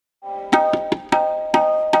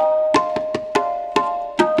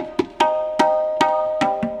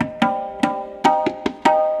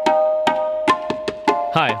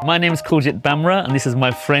My name is Kuljit Bhamra, and this is my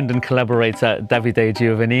friend and collaborator Davide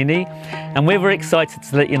Giovannini, and we're very excited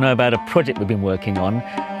to let you know about a project we've been working on.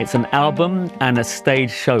 It's an album and a stage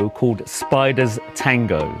show called Spider's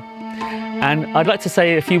Tango. And I'd like to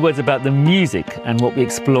say a few words about the music and what we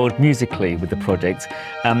explored musically with the project.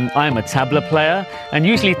 I am a tabla player, and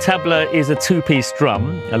usually tabla is a two-piece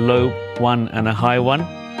drum, a low one and a high one.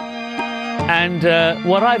 And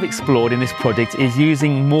what I've explored in this project is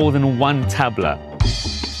using more than one tabla.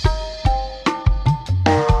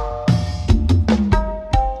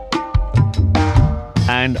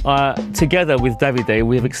 And together with Davide,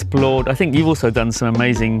 we have explored, I think you've also done some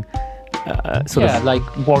amazing like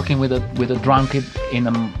working with a drum kit in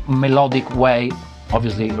a melodic way,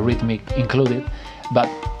 obviously rhythmic included, but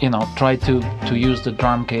try to use the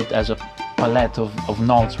drum kit as a palette of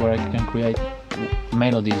notes where I can create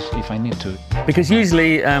melodies if I need to. Because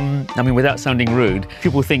usually, I mean, without sounding rude,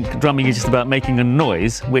 people think drumming is just about making a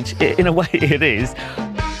noise, which in a way it is.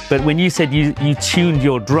 But when you said you tuned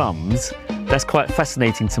your drums, that's quite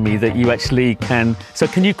fascinating to me that you actually can. So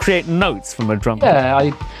can you create notes from a drum kit?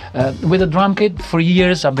 Yeah, with a drum kit for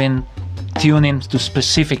years I've been tuning to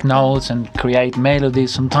specific notes and create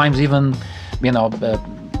melodies, sometimes even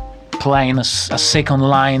playing a second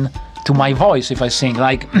line to my voice if I sing,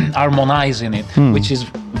 like harmonizing it, which is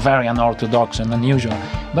very unorthodox and unusual.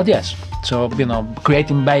 But yes, so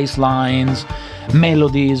creating bass lines,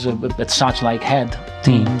 melodies, at such like head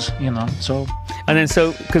themes, so. And then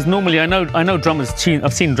because normally I know drummers tune.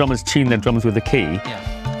 I've seen drummers tune their drums with a key,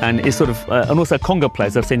 and it's sort of, and also conga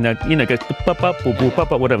players. I've seen that goes pop up or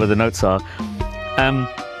pop up, whatever the notes are.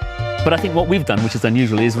 But I think what we've done, which is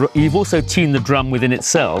unusual, is you've also tuned the drum within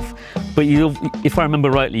itself. But if I remember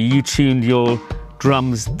rightly, you tuned your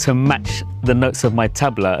drums to match the notes of my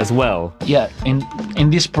tabla as well. Yeah, in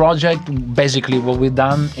this project, basically what we've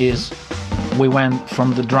done is we went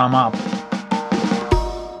from the drum up.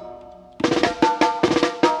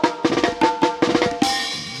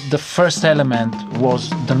 The first element was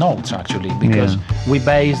the notes, actually, because we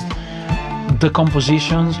based the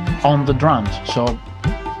compositions on the drums. So,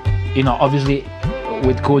 obviously,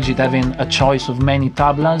 with Kuljit having a choice of many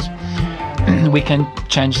tablas, we can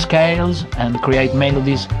change scales and create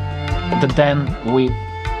melodies that then we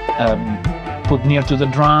put near to the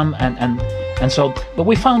drum, and so. But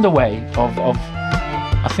we found a way of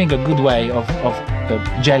I think, a good way of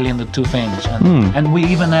gelling the two things, and we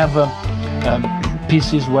even have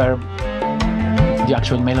pieces where the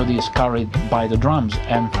actual melody is carried by the drums,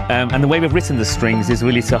 and the way we've written the strings is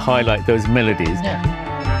really to highlight those melodies.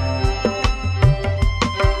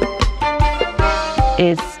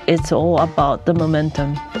 It's all about the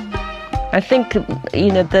momentum. I think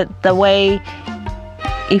the way,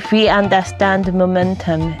 if we understand the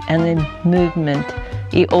momentum and the movement,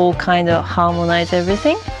 it all kind of harmonize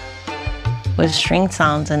everything with string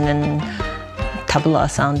sounds and then tabla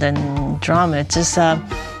sound and drum. It's just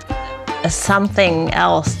something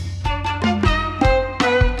else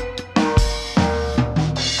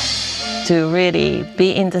to really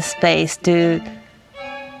be in the space to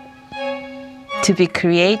be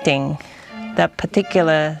creating that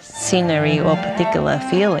particular scenery or particular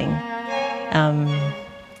feeling.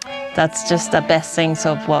 That's just the best things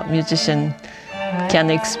of what musician can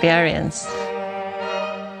experience.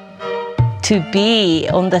 To be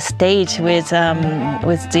on the stage with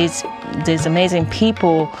these amazing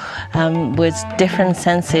people with different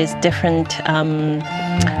senses, different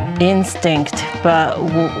instinct, but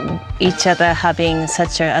each other having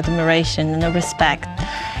such an admiration and a respect.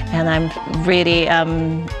 And I'm really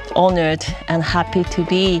honored and happy to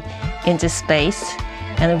be in this space,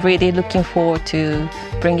 and I'm really looking forward to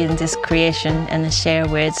bringing this creation and share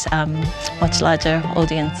with much larger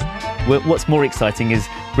audience. What's more exciting is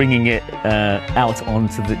bringing it out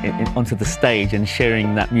onto the stage and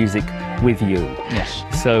sharing that music with you. Yes.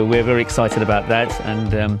 So we're very excited about that,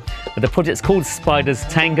 and the project's called Spider's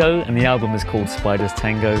Tango, and the album is called Spider's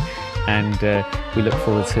Tango, and we look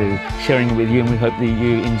forward to sharing it with you, and we hope that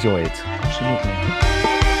you enjoy it. Absolutely.